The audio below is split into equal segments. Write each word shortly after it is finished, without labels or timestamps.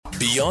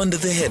Beyond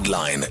the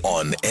Headline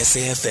on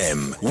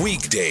SAFM.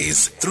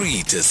 Weekdays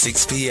 3 to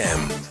 6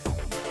 p.m.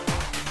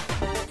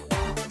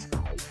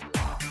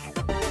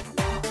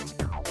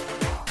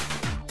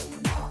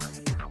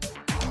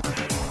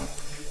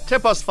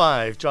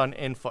 ~5, John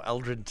in for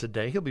Aldrin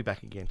today. He'll be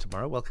back again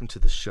tomorrow. Welcome to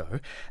the show.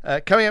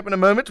 Coming up in a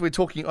moment, we're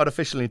talking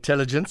artificial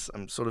intelligence.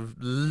 I'm sort of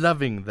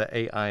loving the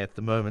AI at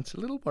the moment. A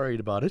little worried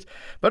about it.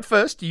 But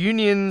first,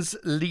 unions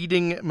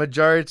leading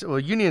majority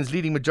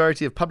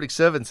of public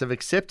servants have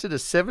accepted a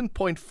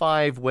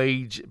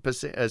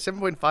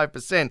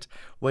 7.5%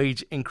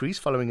 wage increase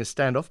following a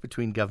standoff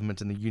between government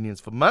and the unions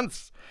for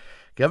months.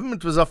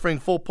 Government was offering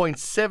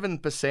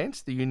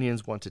 4.7%. The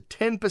unions wanted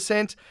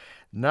 10%.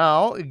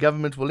 Now,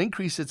 government will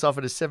increase its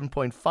offer to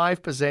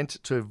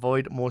 7.5% to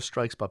avoid more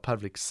strikes by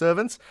public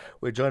servants.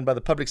 We're joined by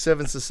the Public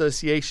Servants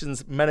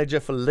Association's Manager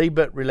for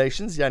Labour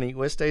Relations, Jannie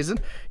Oosthuizen.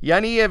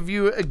 Jannie, have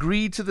you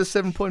agreed to the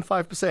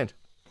 7.5%?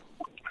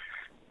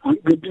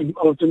 Good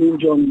afternoon,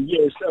 John.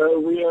 Yes,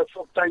 we have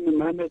obtained a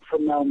mandate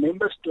from our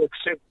members to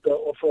accept the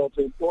offer of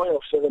the employer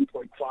of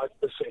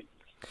 7.5%.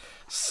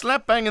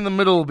 Slap bang in the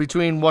middle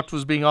between what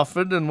was being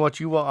offered and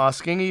what you were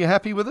asking. Are you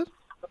happy with it?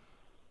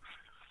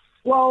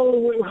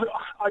 Well,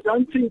 I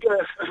don't think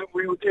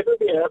we would ever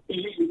be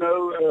happy. We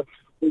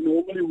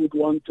normally would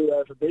want to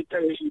have a better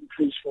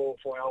increase for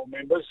our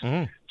members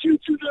due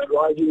to the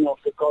rising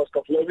of the cost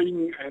of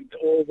living and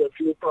all the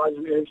fuel price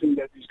and everything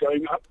that is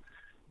going up.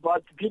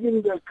 But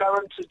given the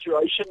current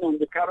situation and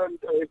the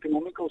current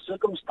economical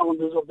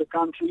circumstances of the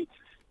country,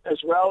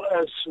 as well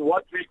as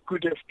what we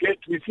could have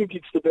get, we think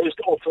it's the best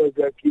offer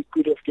that we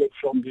could have get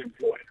from the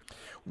employer.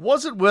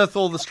 Was it worth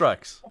all the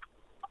strikes?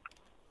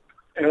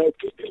 I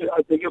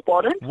beg your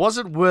pardon? Was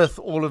it worth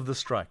all of the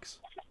strikes?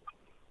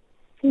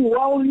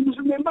 Well, you must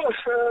remember,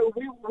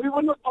 we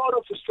were not part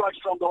of the strikes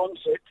from the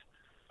onset.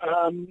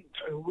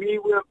 We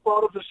were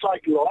part of the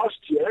strike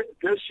last year.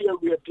 This year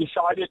we have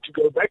decided to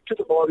go back to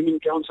the bargaining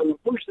council and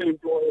push the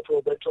employer for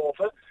a better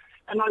offer.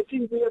 And I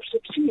think we have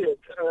succeeded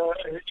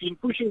in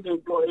pushing the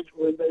employers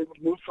when they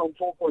moved from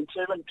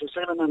 4.7 to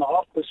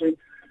 7.5%.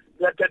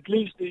 That at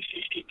least it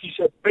is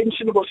a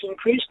pensionable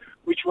increase,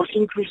 which will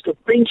increase the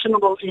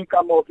pensionable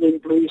income of the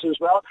employees as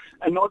well,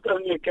 and not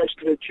only a cash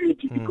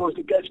gratuity, because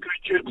the cash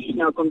gratuity is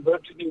now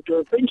converted into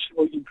a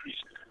pensionable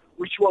increase,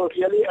 which will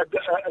really, at the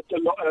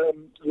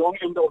long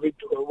end of it,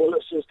 will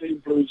assist the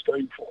employees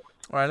going forward.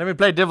 All right, let me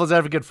play devil's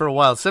advocate for a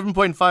while.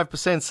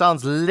 7.5%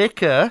 sounds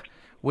lekker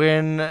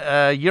when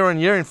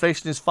year-on-year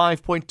inflation is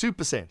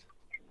 5.2%.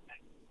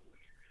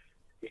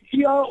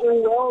 Yeah,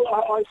 well,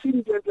 I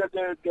think that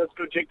the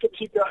projected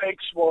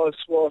CPIX was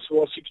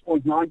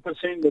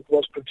 6.9% that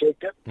was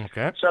projected.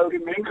 Okay. So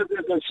remember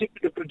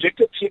the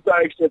projected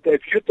CPIX that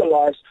they've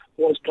utilized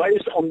was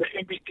based on the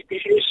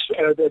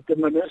MBTPS that the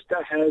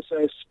minister has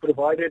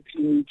provided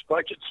in its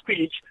budget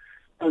speech,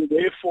 and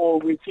therefore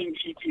we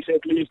think it is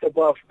at least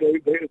above the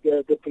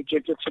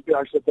projected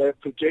CPIX that they have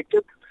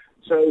projected.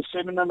 So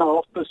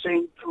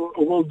 7.5%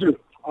 will do.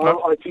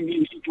 I think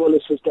it will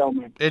assist our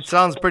members. It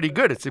sounds pretty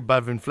good. It's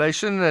above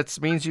inflation. That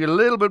means you get a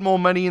little bit more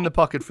money in the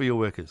pocket for your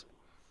workers.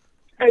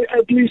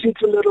 At least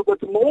it's a little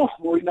bit more.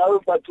 We know,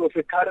 but with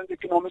the current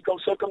economical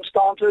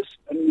circumstances,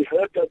 and we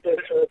heard that the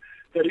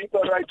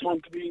repo rate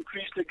want to be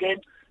increased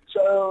again.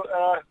 So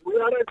we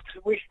are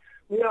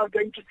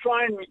going to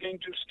try and we're going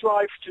to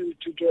strive to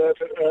have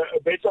a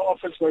better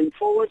offer going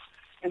forward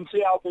and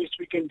see how best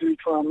we can do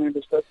it for our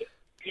members. But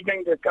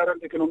given the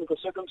current economical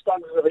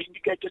circumstances I've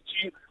indicated to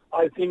you,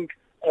 I think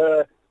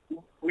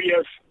we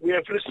have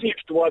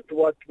received what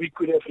we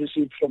could have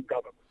received from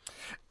government.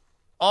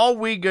 Are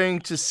we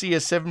going to see a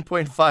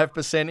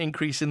 7.5%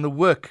 increase in the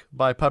work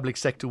by public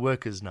sector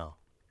workers now?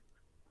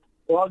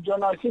 Well,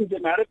 John, I think the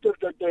narrative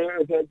that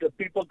the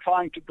people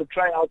trying to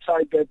portray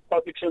outside that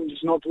public service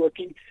is not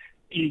working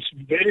is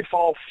very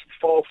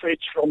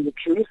far-fetched from the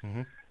truth.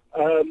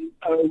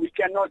 We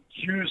cannot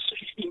use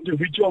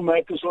individual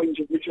matters or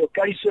individual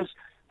cases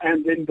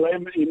and then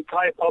blame the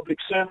entire public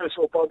service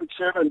or public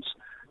servants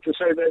to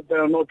say that they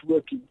are not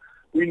working.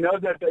 We know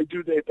that they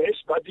do their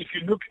best, but if you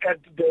look at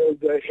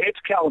the head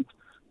count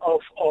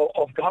of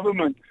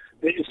government,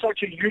 there is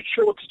such a huge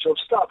shortage of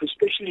staff,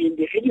 especially in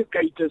the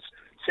educators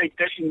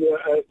sector, in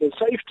the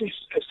safety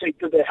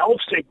sector, the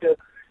health sector,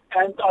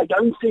 and I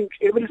don't think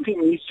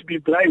everything needs to be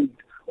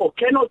blamed or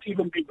cannot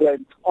even be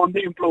blamed on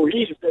the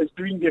employees that's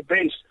doing their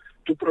best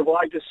to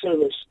provide a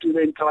service to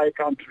the entire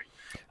country.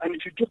 And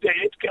if you took the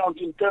head count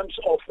in terms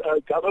of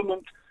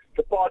government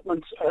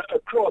departments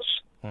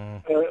across,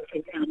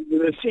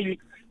 you see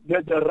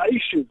that the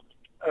ratio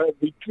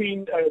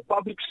between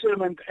public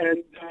servant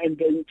and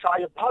the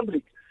entire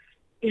public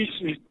is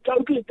a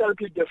totally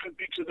different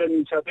picture than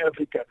in South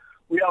Africa.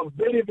 We are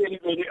very, very,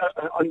 very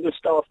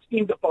understaffed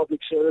in the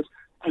public service,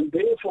 and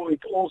therefore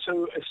it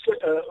also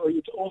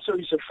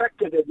is a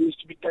factor that needs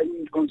to be taken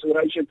into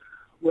consideration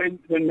when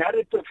the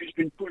narrative has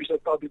been pushed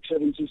that public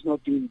servants is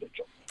not doing the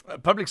job.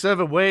 Public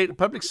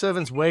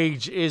servant's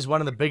wage is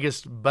one of the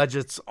biggest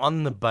budgets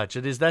on the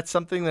budget. Is that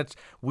something that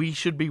we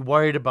should be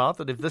worried about,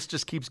 that if this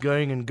just keeps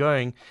going and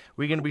going,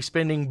 we're going to be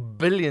spending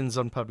billions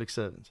on public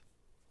servants?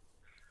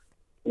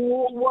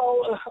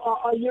 Well,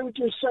 I hear what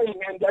you're saying,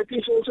 and that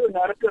is also a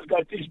narrative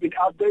that has been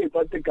out there,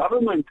 but the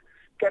government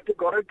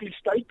categorically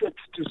stated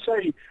to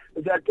say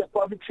that the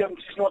public servant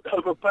is not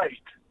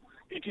overpaid.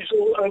 It is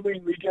all over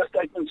in media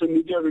statements and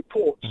media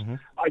reports. Mm-hmm.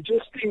 I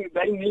just think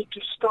they need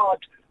to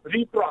start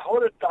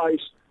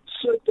reprioritize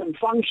certain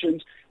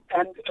functions,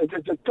 and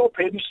the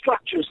top-heavy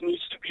structures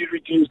needs to be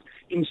reduced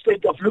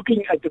instead of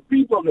looking at the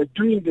people that are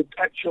doing the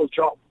actual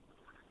job.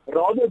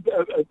 Rather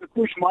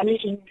push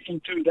money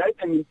into that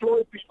and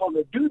employ people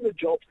that do the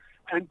job,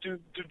 and to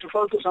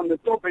focus on the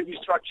top-heavy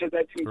structure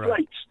that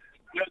inflates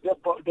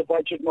the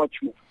budget much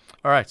more.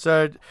 All right.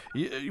 So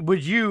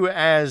would you,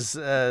 as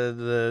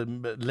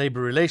the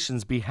Labour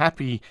Relations, be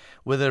happy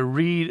with a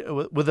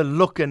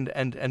look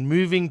and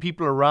moving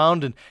people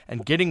around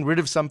and getting rid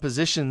of some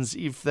positions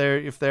if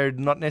they're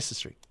not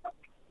necessary?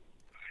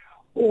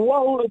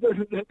 Well,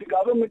 the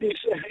government is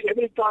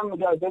every time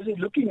they're busy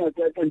looking at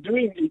that and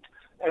doing it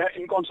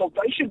in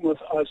consultation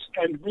with us,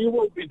 and we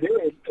will be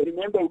there.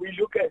 Remember, we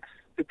look at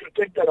to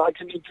protect the rights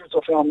and interests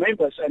of our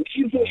members. And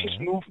if there is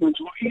movement,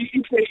 or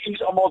if there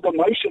is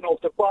amalgamation of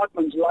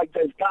departments like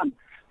they've done,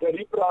 the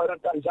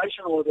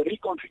reprioritization or the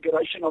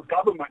reconfiguration of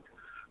government,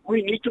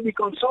 we need to be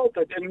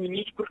consulted, and we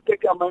need to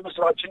protect our members'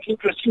 rights and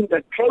interests in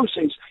that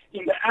process,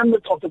 in the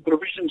ambit of the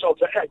provisions of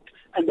the Act.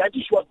 And that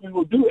is what we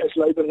will do as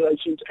Labour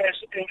Relations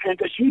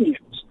and as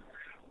unions.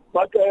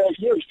 But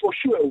yes, for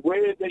sure,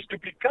 where there's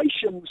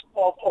duplications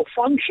of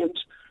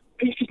functions,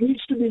 it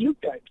needs to be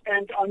looked at,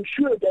 and I'm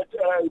sure that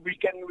we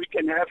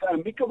can have an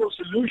amicable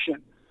solution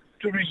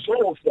to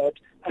resolve that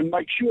and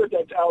make sure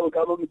that our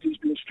government is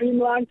being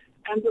streamlined,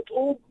 and that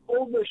all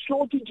the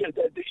shortages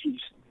that there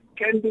is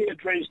can be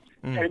addressed,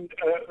 and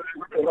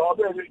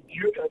rather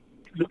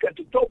look at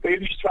the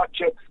top-heavy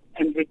structure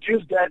and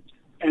reduce that,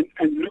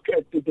 and look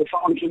at the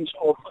functions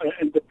of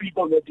and the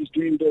people that is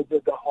doing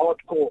the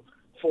hardcore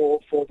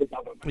for the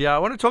government. Yeah, I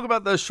want to talk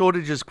about those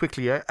shortages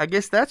quickly. I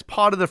guess that's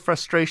part of the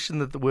frustration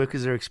that the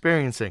workers are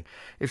experiencing.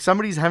 If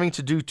somebody's having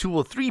to do 2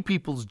 or 3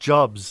 people's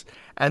jobs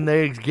and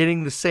they're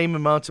getting the same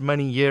amount of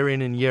money year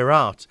in and year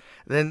out,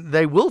 then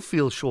they will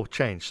feel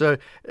shortchanged. So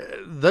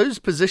those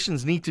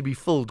positions need to be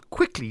filled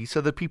quickly so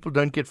that people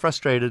don't get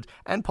frustrated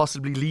and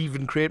possibly leave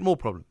and create more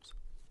problems.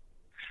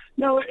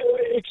 No,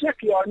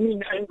 exactly. I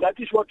mean, and that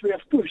is what we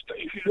have pushed.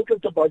 If you look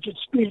at the budget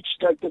speech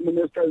that the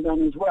minister has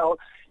done as well,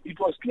 it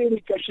was clear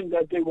indication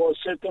that there was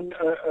certain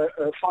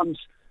funds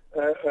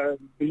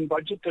being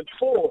budgeted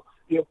for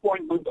the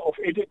appointment of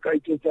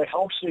educators, the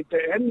health sector,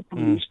 and the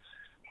police.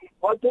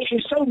 But there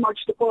is so much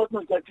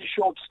department that is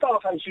short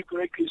staff, as you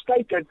correctly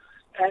stated,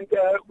 and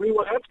we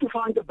will have to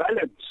find a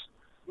balance.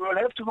 We will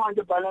have to find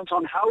a balance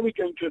on how we're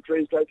going to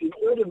address that in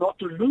order not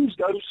to lose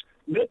those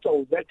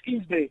little that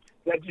is there,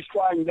 that is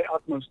trying their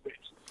utmost best.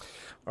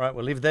 All right,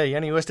 we'll leave it there.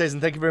 Jannie Oosthuizen,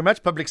 thank you very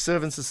much. Public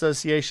Servants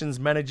Association's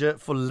Manager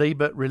for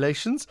Labour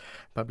Relations.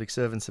 Public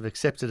servants have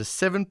accepted a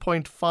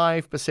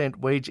 7.5%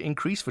 wage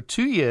increase for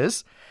 2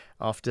 years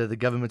after the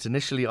government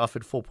initially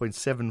offered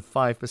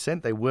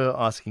 4.75%. They were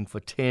asking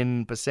for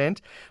 10%,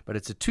 but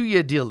it's a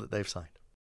 2-year deal that they've signed.